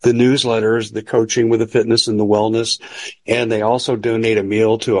 The newsletters, the coaching with the fitness and the wellness, and they also donate a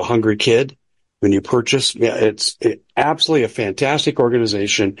meal to a hungry kid when you purchase. Yeah, it's absolutely a fantastic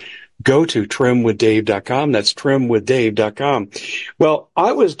organization. Go to trimwithdave.com. That's trimwithdave.com. Well,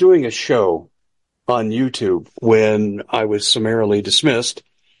 I was doing a show on YouTube when I was summarily dismissed,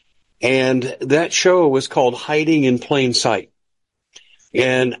 and that show was called Hiding in Plain Sight.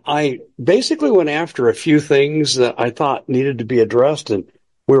 And I basically went after a few things that I thought needed to be addressed, and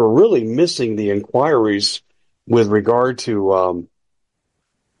we were really missing the inquiries with regard to,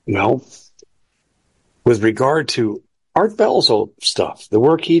 with regard to Art Bell's old stuff, the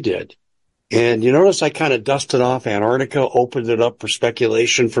work he did. And you notice I kind of dusted off Antarctica, opened it up for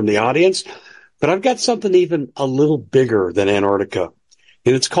speculation from the audience, but I've got something even a little bigger than Antarctica,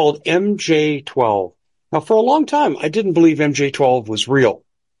 and it's called MJ-12. Now, for a long time, I didn't believe MJ-12 was real.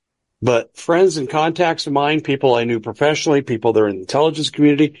 But friends and contacts of mine, people I knew professionally, people that are in the intelligence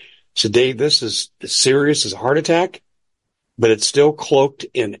community, said, Dave, this is as serious as a heart attack, but it's still cloaked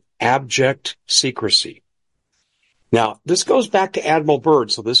in abject secrecy. Now, this goes back to Admiral Byrd.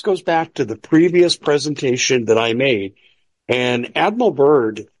 So this goes back to the previous presentation that I made. And Admiral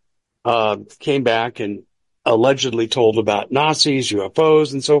Byrd came back and allegedly told about Nazis,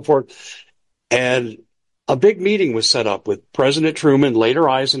 UFOs, and so forth. And a big meeting was set up with President Truman, later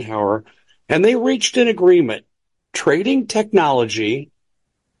Eisenhower, and they reached an agreement trading technology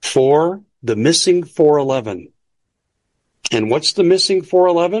for the missing 411. And what's the missing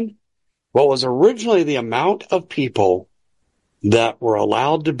 411? Well, it was originally the amount of people that were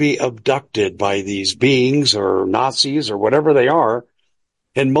allowed to be abducted by these beings or Nazis or whatever they are.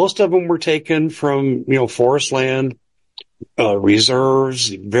 And most of them were taken from, forest land, reserves,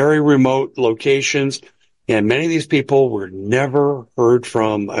 very remote locations. And many of these people were never heard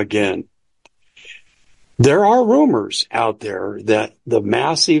from again. There are rumors out there that the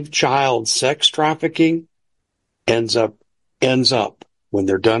massive child sex trafficking ends up when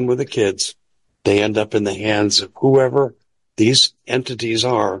they're done with the kids, they end up in the hands of whoever these entities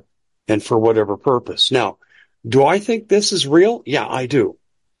are and for whatever purpose. Now, do I think this is real? Yeah, I do.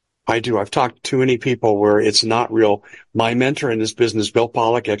 I've talked to too many people where it's not real. My mentor in this business, Bill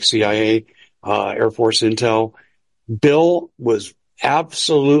Pollack, ex-CIA, Air Force Intel, Bill was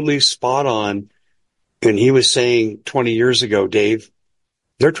absolutely spot on. And he was saying 20 years ago, Dave,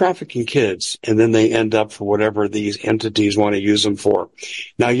 they're trafficking kids, and then they end up for whatever these entities want to use them for.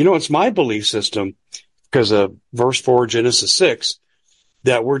 Now, it's my belief system, because of verse 4, Genesis 6,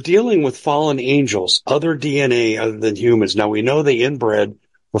 that we're dealing with fallen angels, other DNA other than humans. Now, we know they inbred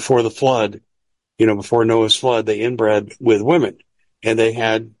before the flood, before Noah's flood, they inbred with women, and they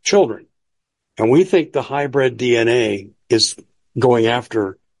had children. And we think the hybrid DNA is going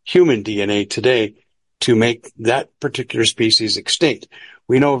after human DNA today to make that particular species extinct.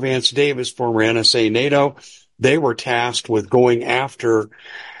 We know Vance Davis, former NSA NATO, they were tasked with going after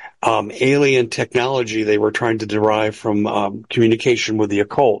alien technology they were trying to derive from communication with the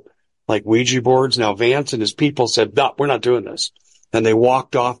occult, like Ouija boards. Now, Vance and his people said, no, we're not doing this. And they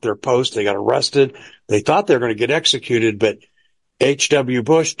walked off their post. They got arrested. They thought they were going to get executed, but H.W.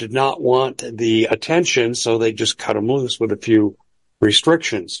 Bush did not want the attention, so they just cut them loose with a few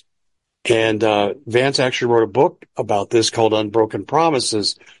restrictions. And Vance actually wrote a book about this called Unbroken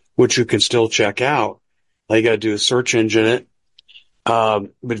Promises, which you can still check out. All you got to do is search engine it.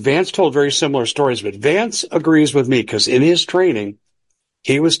 But Vance told very similar stories. But Vance agrees with me because in his training,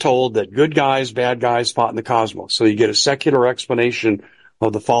 he was told that good guys, bad guys fought in the cosmos. So you get a secular explanation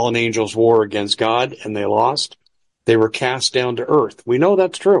of the fallen angels' war against God, and they lost. They were cast down to earth. We know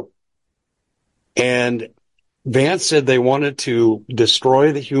that's true. And Vance said they wanted to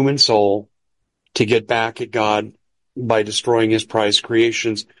destroy the human soul to get back at God by destroying his prized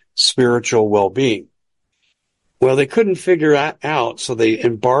creation's spiritual well-being. Well, they couldn't figure that out, so they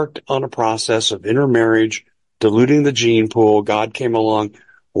embarked on a process of intermarriage, diluting the gene pool. God came along,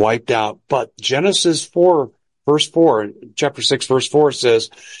 wiped out. But Genesis 4, verse 4, chapter 6, verse 4 says,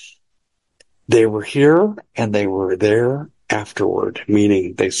 they were here and they were there afterward,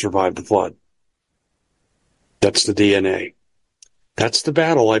 meaning they survived the flood. That's the DNA. That's the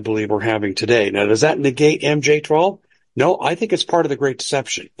battle I believe we're having today. Now, does that negate MJ-12? No, I think it's part of the great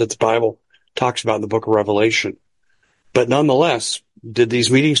deception that the Bible talks about in the book of Revelation. But nonetheless, did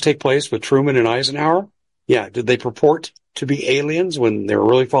these meetings take place with Truman and Eisenhower? Yeah. Did they purport to be aliens when they were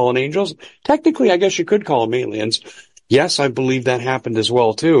really fallen angels? Technically, I guess you could call them aliens. Yes, I believe that happened as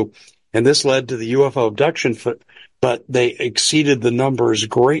well, too. And this led to the UFO abduction, but they exceeded the numbers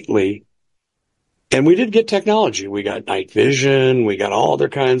greatly. And we did get technology. We got night vision. We got all other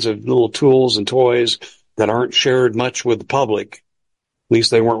kinds of little tools and toys that aren't shared much with the public. At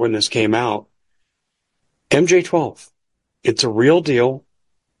least they weren't when this came out. MJ-12. It's a real deal.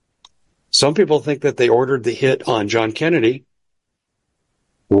 Some people think that they ordered the hit on John Kennedy.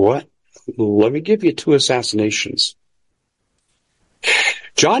 What? Let me give you two assassinations.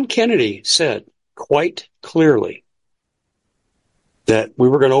 John Kennedy said quite clearly that we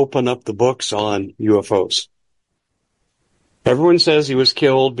were going to open up the books on UFOs. Everyone says he was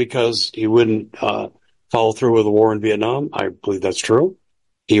killed because he wouldn't follow through with the war in Vietnam. I believe that's true.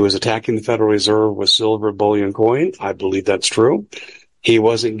 He was attacking the Federal Reserve with silver bullion coin. I believe that's true. He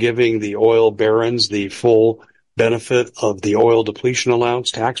wasn't giving the oil barons the full benefit of the oil depletion allowance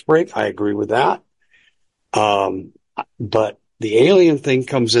tax break. I agree with that. But the alien thing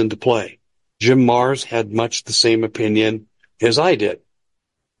comes into play. Jim Mars had much the same opinion as I did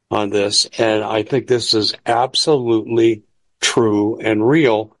on this. And I think this is absolutely true and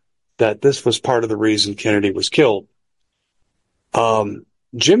real, that this was part of the reason Kennedy was killed.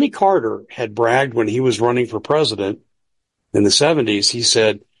 Jimmy Carter had bragged when he was running for president in the 70s. He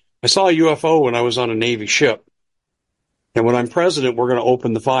said, I saw a UFO when I was on a Navy ship. And when I'm president, we're going to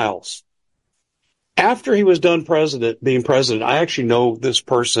open the files. After he was done being president, I actually know this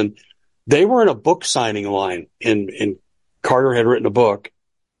person. They were in a book signing line, and Carter had written a book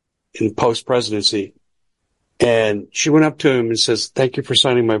in post-presidency. And she went up to him and says, "Thank you for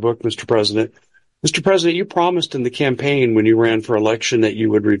signing my book, Mr. President. Mr. President, you promised in the campaign when you ran for election that you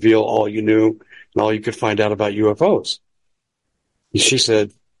would reveal all you knew and all you could find out about UFOs." And she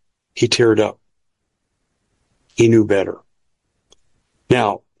said, he teared up. He knew better.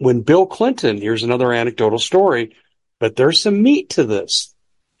 Now, when Bill Clinton, here's another anecdotal story, but there's some meat to this.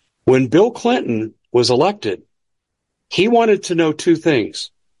 When Bill Clinton was elected, he wanted to know two things: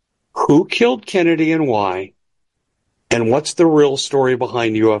 who killed Kennedy and why, and what's the real story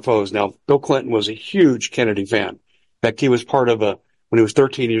behind UFOs. Now, Bill Clinton was a huge Kennedy fan. In fact, he was part of when he was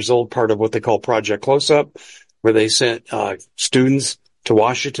 13 years old, part of what they call Project Close-Up, where they sent students to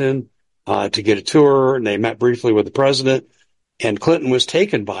Washington to get a tour, and they met briefly with the president. And Clinton was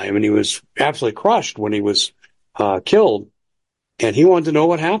taken by him, and he was absolutely crushed when he was killed. And he wanted to know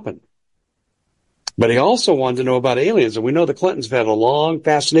what happened. But he also wanted to know about aliens. And we know the Clintons have had a long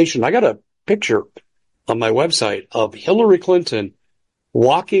fascination. I got a picture on my website of Hillary Clinton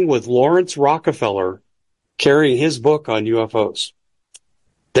walking with Lawrence Rockefeller carrying his book on UFOs.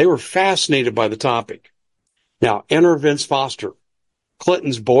 They were fascinated by the topic. Now, enter Vince Foster,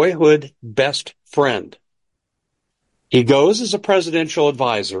 Clinton's boyhood best friend. He goes as a presidential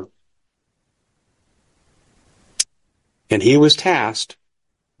advisor, and he was tasked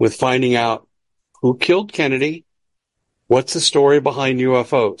with finding out who killed Kennedy, what's the story behind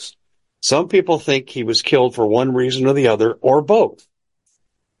UFOs. Some people think he was killed for one reason or the other, or both.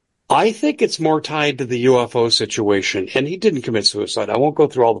 I think it's more tied to the UFO situation, and he didn't commit suicide. I won't go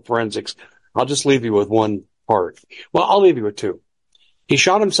through all the forensics. I'll just leave you with one part. Well, I'll leave you with two. He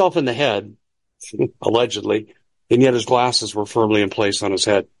shot himself in the head, allegedly, and yet his glasses were firmly in place on his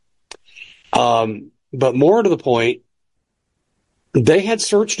head. But more to the point, they had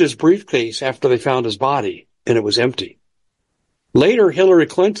searched his briefcase after they found his body, and it was empty. Later, Hillary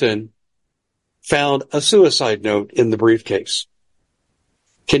Clinton found a suicide note in the briefcase.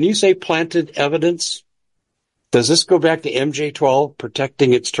 Can you say planted evidence? Does this go back to MJ-12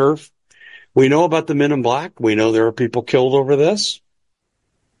 protecting its turf? We know about the men in black. We know there are people killed over this.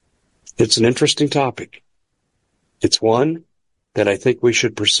 It's an interesting topic. It's one that I think we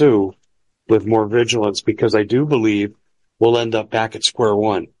should pursue with more vigilance, because I do believe we'll end up back at square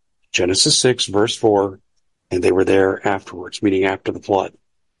one. Genesis 6, verse 4, and they were there afterwards, meaning after the flood.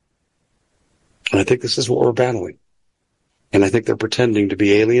 And I think this is what we're battling. And I think they're pretending to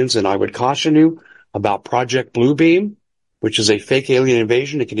be aliens, and I would caution you about Project Bluebeam, which is a fake alien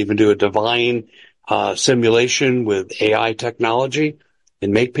invasion. It can even do a divine simulation with AI technology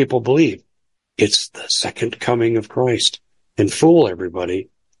and make people believe it's the second coming of Christ and fool everybody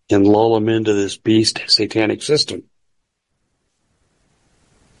and lull them into this beast satanic system.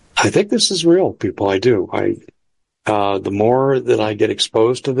 I think this is real, people. I do. The more that I get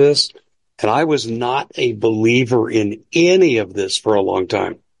exposed to this, and I was not a believer in any of this for a long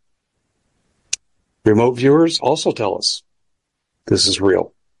time. Remote viewers also tell us this is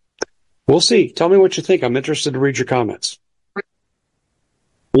real. We'll see. Tell me what you think. I'm interested to read your comments.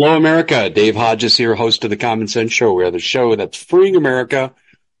 Hello, America. Dave Hodges here, host of the Common Sense Show. We are the show that's freeing America,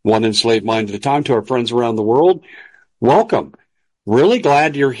 one enslaved mind at a time. To our friends around the world, welcome. Really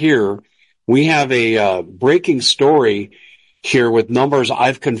glad you're here. We have a breaking story here with numbers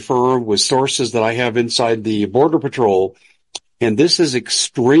I've confirmed with sources that I have inside the Border Patrol. And this is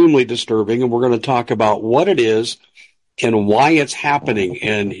extremely disturbing. And we're going to talk about what it is and why it's happening.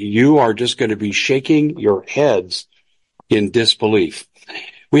 And you are just going to be shaking your heads in disbelief.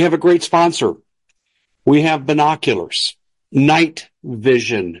 We have a great sponsor. We have binoculars, night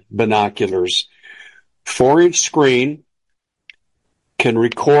vision binoculars, 4-inch screen, can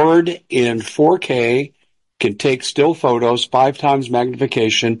record in 4K, can take still photos, 5 times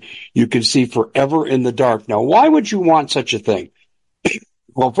magnification. You can see forever in the dark. Now, why would you want such a thing?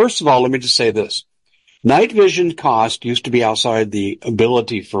 Well, first of all, let me just say this. Night vision cost used to be outside the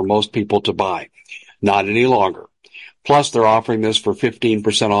ability for most people to buy. Not any longer. Plus, they're offering this for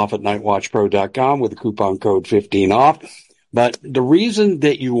 15% off at nightwatchpro.com with the coupon code 15OFF. But the reason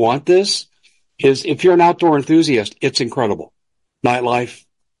that you want this is if you're an outdoor enthusiast, it's incredible. Nightlife,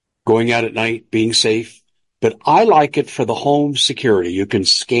 going out at night, being safe. But I like it for the home security. You can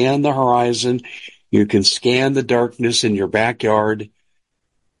scan the horizon. You can scan the darkness in your backyard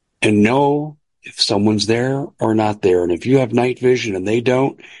and know if someone's there or not there. And if you have night vision and they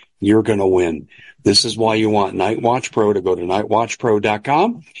don't, you're going to win. This is why you want Night Watch Pro to go to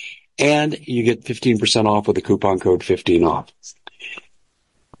nightwatchpro.com, and you get 15% off with the coupon code 15OFF.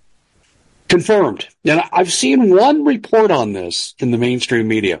 Confirmed. And I've seen one report on this in the mainstream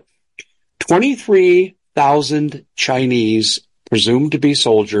media. 23,000 Chinese, presumed to be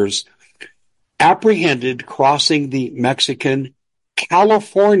soldiers, apprehended crossing the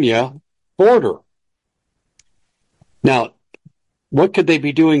Mexican-California border. Now, what could they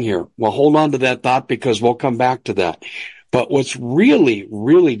be doing here? Well, hold on to that thought because we'll come back to that. But what's really,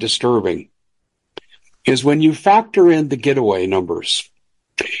 really disturbing is when you factor in the getaway numbers.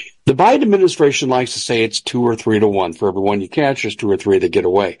 The Biden administration likes to say it's 2 or 3 to 1. For every one you catch, there's 2 or 3 that get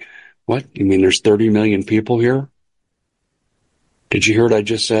away. What? You mean there's 30 million people here? Did you hear what I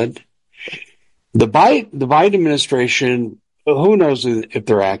just said? The Biden administration, who knows if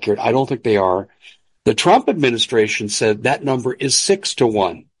they're accurate? I don't think they are. The Trump administration said that number is 6 to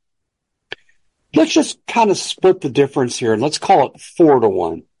 1. Let's just kind of split the difference here and let's call it 4 to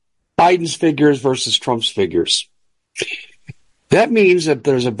 1. Biden's figures versus Trump's figures. That means that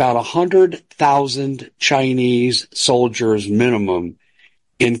there's about 100,000 Chinese soldiers minimum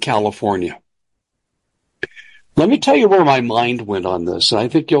in California. Let me tell you where my mind went on this, and I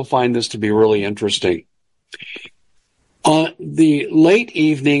think you'll find this to be really interesting. The late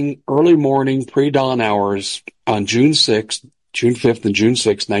evening, early morning, pre-dawn hours on June 5th and June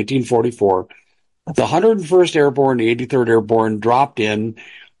 6th, 1944, the 101st Airborne, the 83rd Airborne dropped in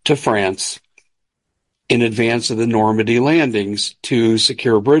to France in advance of the Normandy landings to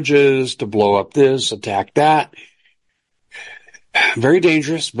secure bridges, to blow up this, attack that. Very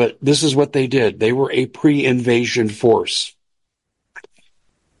dangerous, but this is what they did. They were a pre-invasion force.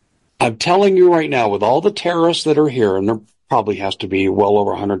 I'm telling you right now, with all the terrorists that are here, and there probably has to be well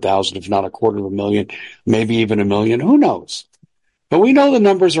over 100,000, if not 250,000, maybe even 1 million, who knows? But we know the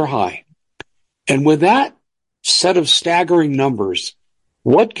numbers are high. And with that set of staggering numbers,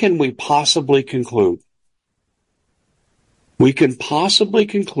 what can we possibly conclude? We can possibly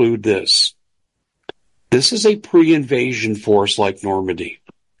conclude this. This is a pre-invasion force like Normandy.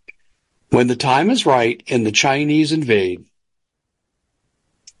 When the time is right and the Chinese invade,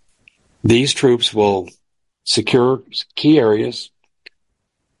 these troops will secure key areas,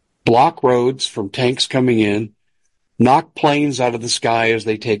 block roads from tanks coming in, knock planes out of the sky as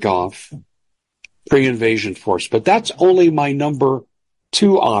they take off. Pre-invasion force. But that's only my number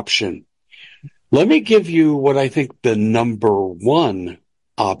 2 option. Let me give you what I think the number 1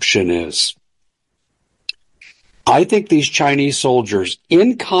 option is. I think these Chinese soldiers,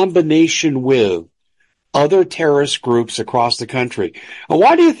 in combination with other terrorist groups across the country. Now,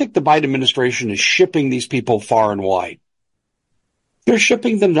 why do you think the Biden administration is shipping these people far and wide? They're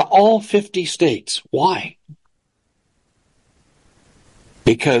shipping them to all 50 states. Why?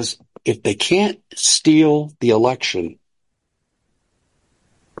 Because if they can't steal the election,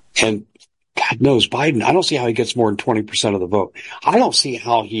 and God knows Biden, I don't see how he gets more than 20% of the vote. I don't see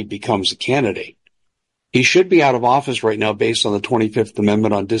how he becomes a candidate. He should be out of office right now based on the 25th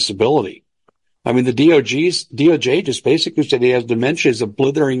Amendment on disability. I mean, the DOJ just basically said he has dementia. He's a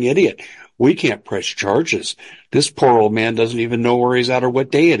blithering idiot. We can't press charges. This poor old man doesn't even know where he's at or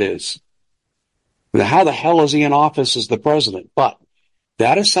what day it is. Now, how the hell is he in office as the president? But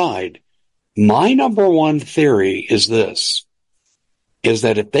that aside, my number 1 theory is this, is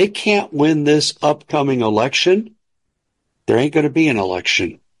that if they can't win this upcoming election, there ain't going to be an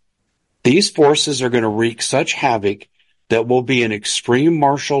election. These forces are going to wreak such havoc that will be an extreme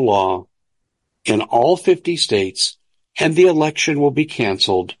martial law in all 50 states, and the election will be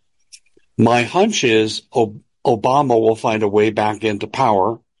canceled. My hunch is Obama will find a way back into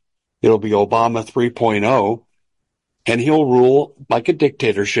power. It'll be Obama 3.0, and he'll rule like a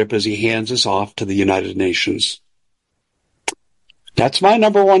dictatorship as he hands us off to the United Nations. That's my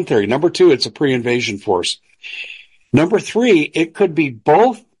number 1 theory. Number 2, it's a pre-invasion force. Number 3, it could be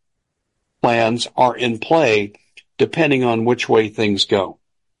both plans are in play depending on which way things go.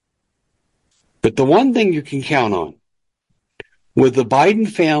 But the one thing you can count on, with the Biden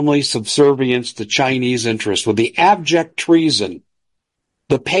family's subservience to Chinese interests, with the abject treason,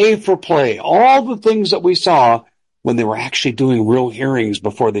 the pay for play, all the things that we saw when they were actually doing real hearings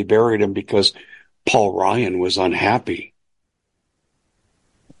before they buried him because Paul Ryan was unhappy.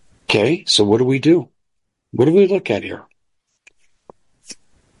 Okay, so what do we do? What do we look at here?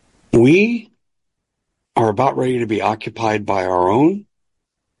 We are about ready to be occupied by our own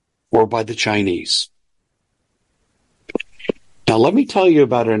or by the Chinese. Now, let me tell you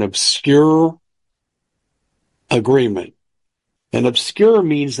about an obscure agreement. And obscure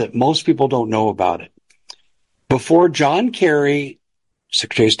means that most people don't know about it. Before John Kerry,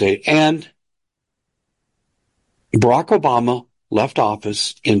 Secretary of State, and Barack Obama left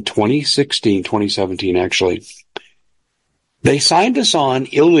office in 2017 actually, they signed us on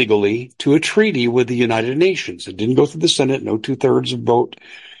illegally to a treaty with the United Nations. It didn't go through the Senate, no 2/3 vote,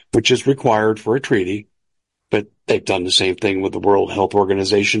 which is required for a treaty. But they've done the same thing with the World Health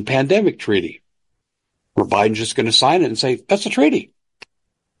Organization pandemic treaty. Or Biden's just going to sign it and say, that's a treaty.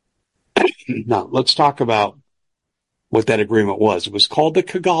 Now, let's talk about what that agreement was. It was called the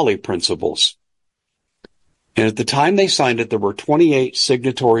Kigali Principles. And at the time they signed it, there were 28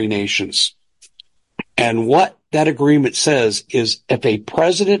 signatory nations. And what that agreement says is if a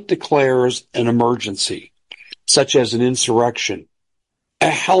president declares an emergency, such as an insurrection, a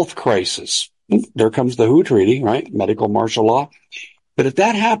health crisis, there comes the WHO Treaty, right? Medical martial law. But if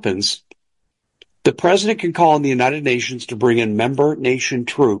that happens, the president can call on the United Nations to bring in member nation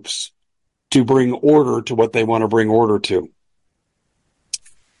troops to bring order to what they want to bring order to.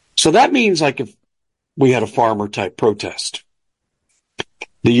 So that means like if we had a farmer type protest,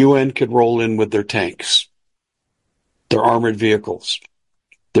 the UN could roll in with their tanks, their armored vehicles,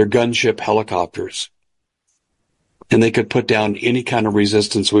 their gunship helicopters, and they could put down any kind of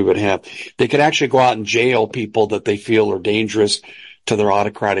resistance we would have. They could actually go out and jail people that they feel are dangerous to their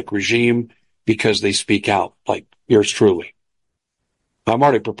autocratic regime because they speak out, like yours truly. I'm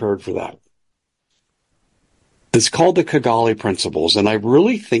already prepared for that. It's called the Kigali Principles, and I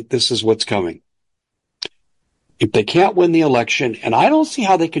really think this is what's coming. If they can't win the election, and I don't see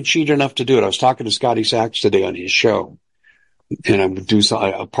how they can cheat enough to do it. I was talking to Scotty Sachs today on his show, and I'm doing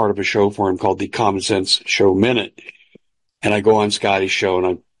a part of a show for him called the Common Sense Show Minute. And I go on Scotty's show and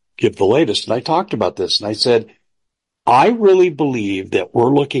I give the latest, and I talked about this, and I said, I really believe that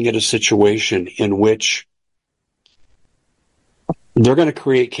we're looking at a situation in which they're going to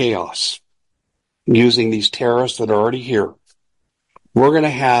create chaos using these terrorists that are already here. We're going to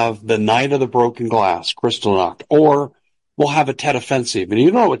have the night of the broken glass, Kristallnacht, or we'll have a Tet Offensive. And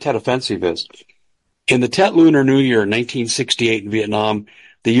you know what Tet Offensive is. In the Tet Lunar New Year in 1968 in Vietnam,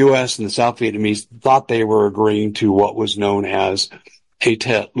 the U.S. and the South Vietnamese thought they were agreeing to what was known as a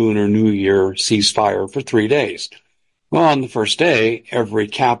Tet Lunar New Year ceasefire for 3 days. Well, on the first day, every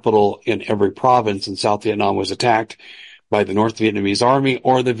capital in every province in South Vietnam was attacked by the North Vietnamese Army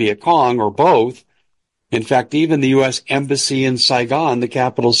or the Viet Cong or both. In fact, even the U.S. Embassy in Saigon, the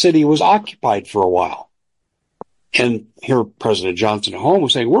capital city, was occupied for a while. And here President Johnson at home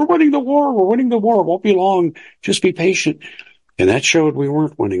was saying, we're winning the war, it won't be long, just be patient. And that showed we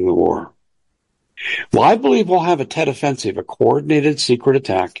weren't winning the war. Well, I believe we'll have a Tet Offensive, a coordinated secret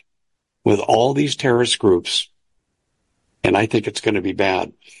attack with all these terrorist groups. And I think it's going to be bad.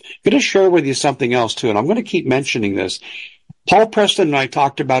 I'm going to share with you something else, too, and I'm going to keep mentioning this. Paul Preston and I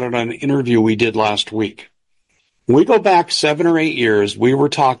talked about it on an interview we did last week. When we go back 7 or 8 years, we were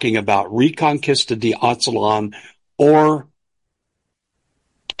talking about Reconquista de Aztlan, or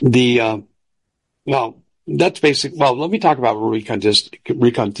the, that's basic. Well, let me talk about what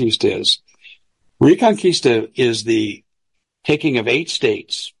Reconquista is. Reconquista is the taking of 8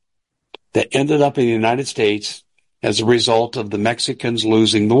 states that ended up in the United States as a result of the Mexicans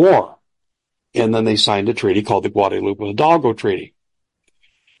losing the war. And then they signed a treaty called the Guadalupe Hidalgo Treaty.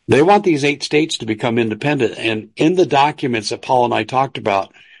 They want these 8 states to become independent. And in the documents that Paul and I talked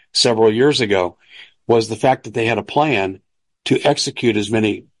about several years ago was the fact that they had a plan to execute as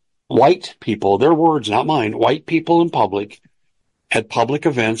many white people, their words, not mine, white people in public, at public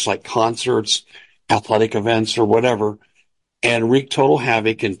events like concerts, athletic events, or whatever, and wreak total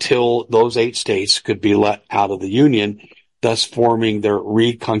havoc until those 8 states could be let out of the Union, thus forming their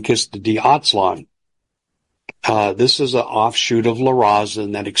Reconquista de Aztlan. This is an offshoot of La Raza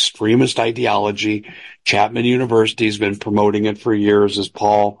and that extremist ideology. Chapman University has been promoting it for years, as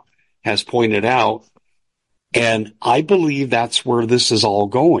Paul has pointed out. And I believe that's where this is all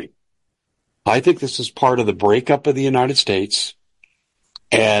going. I think this is part of the breakup of the United States.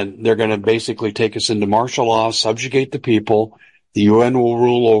 And they're going to basically take us into martial law, subjugate the people. The UN will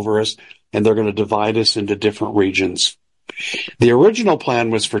rule over us, and they're going to divide us into different regions. The original plan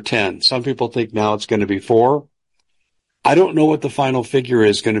was for 10. Some people think now it's going to be 4. I don't know what the final figure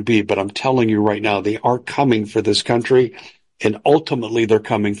is going to be, but I'm telling you right now, they are coming for this country, and ultimately they're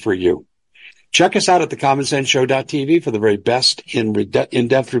coming for you. Check us out at thecommonsenseshow.tv for the very best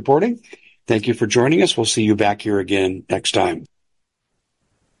in-depth reporting. Thank you for joining us. We'll see you back here again next time.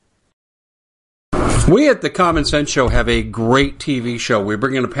 We at the Common Sense Show have a great TV show. We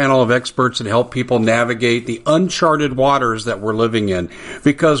bring in a panel of experts and help people navigate the uncharted waters that we're living in.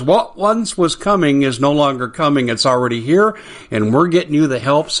 Because what once was coming is no longer coming. It's already here, and we're getting you the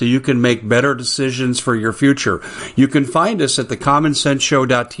help so you can make better decisions for your future. You can find us at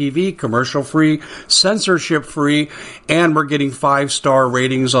thecommonsenseshow.tv, commercial-free, censorship-free, and we're getting 5-star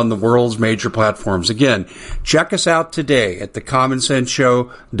ratings on the world's major platforms. Again, check us out today at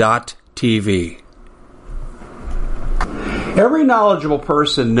thecommonsenseshow.tv. Every knowledgeable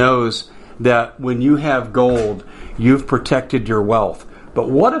person knows that when you have gold, you've protected your wealth. But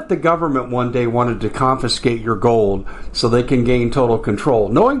what if the government one day wanted to confiscate your gold so they can gain total control,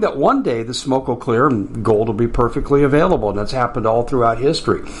 knowing that one day the smoke will clear and gold will be perfectly available, and that's happened all throughout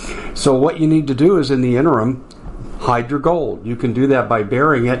history. So what you need to do is, in the interim, hide your gold. You can do that by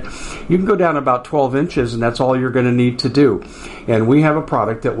burying it. You can go down about 12 inches, and that's all you're going to need to do. And we have a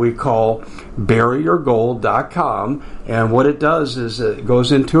product that we call buryyourgold.com, and what it does is it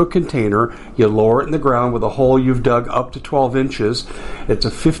goes into a container. You lower it in the ground with a hole you've dug up to 12 inches. It's a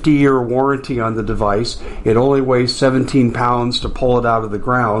 50-year warranty on the device. It only weighs 17 pounds to pull it out of the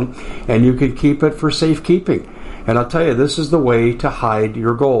ground, and you can keep it for safekeeping. And I'll tell you, this is the way to hide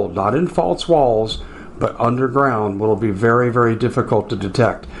your gold. Not in false walls, but underground, will be very, very difficult to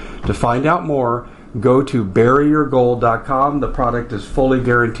detect. To find out more, go to buryyourgold.com. The product is fully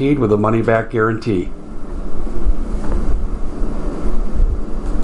guaranteed with a money-back guarantee.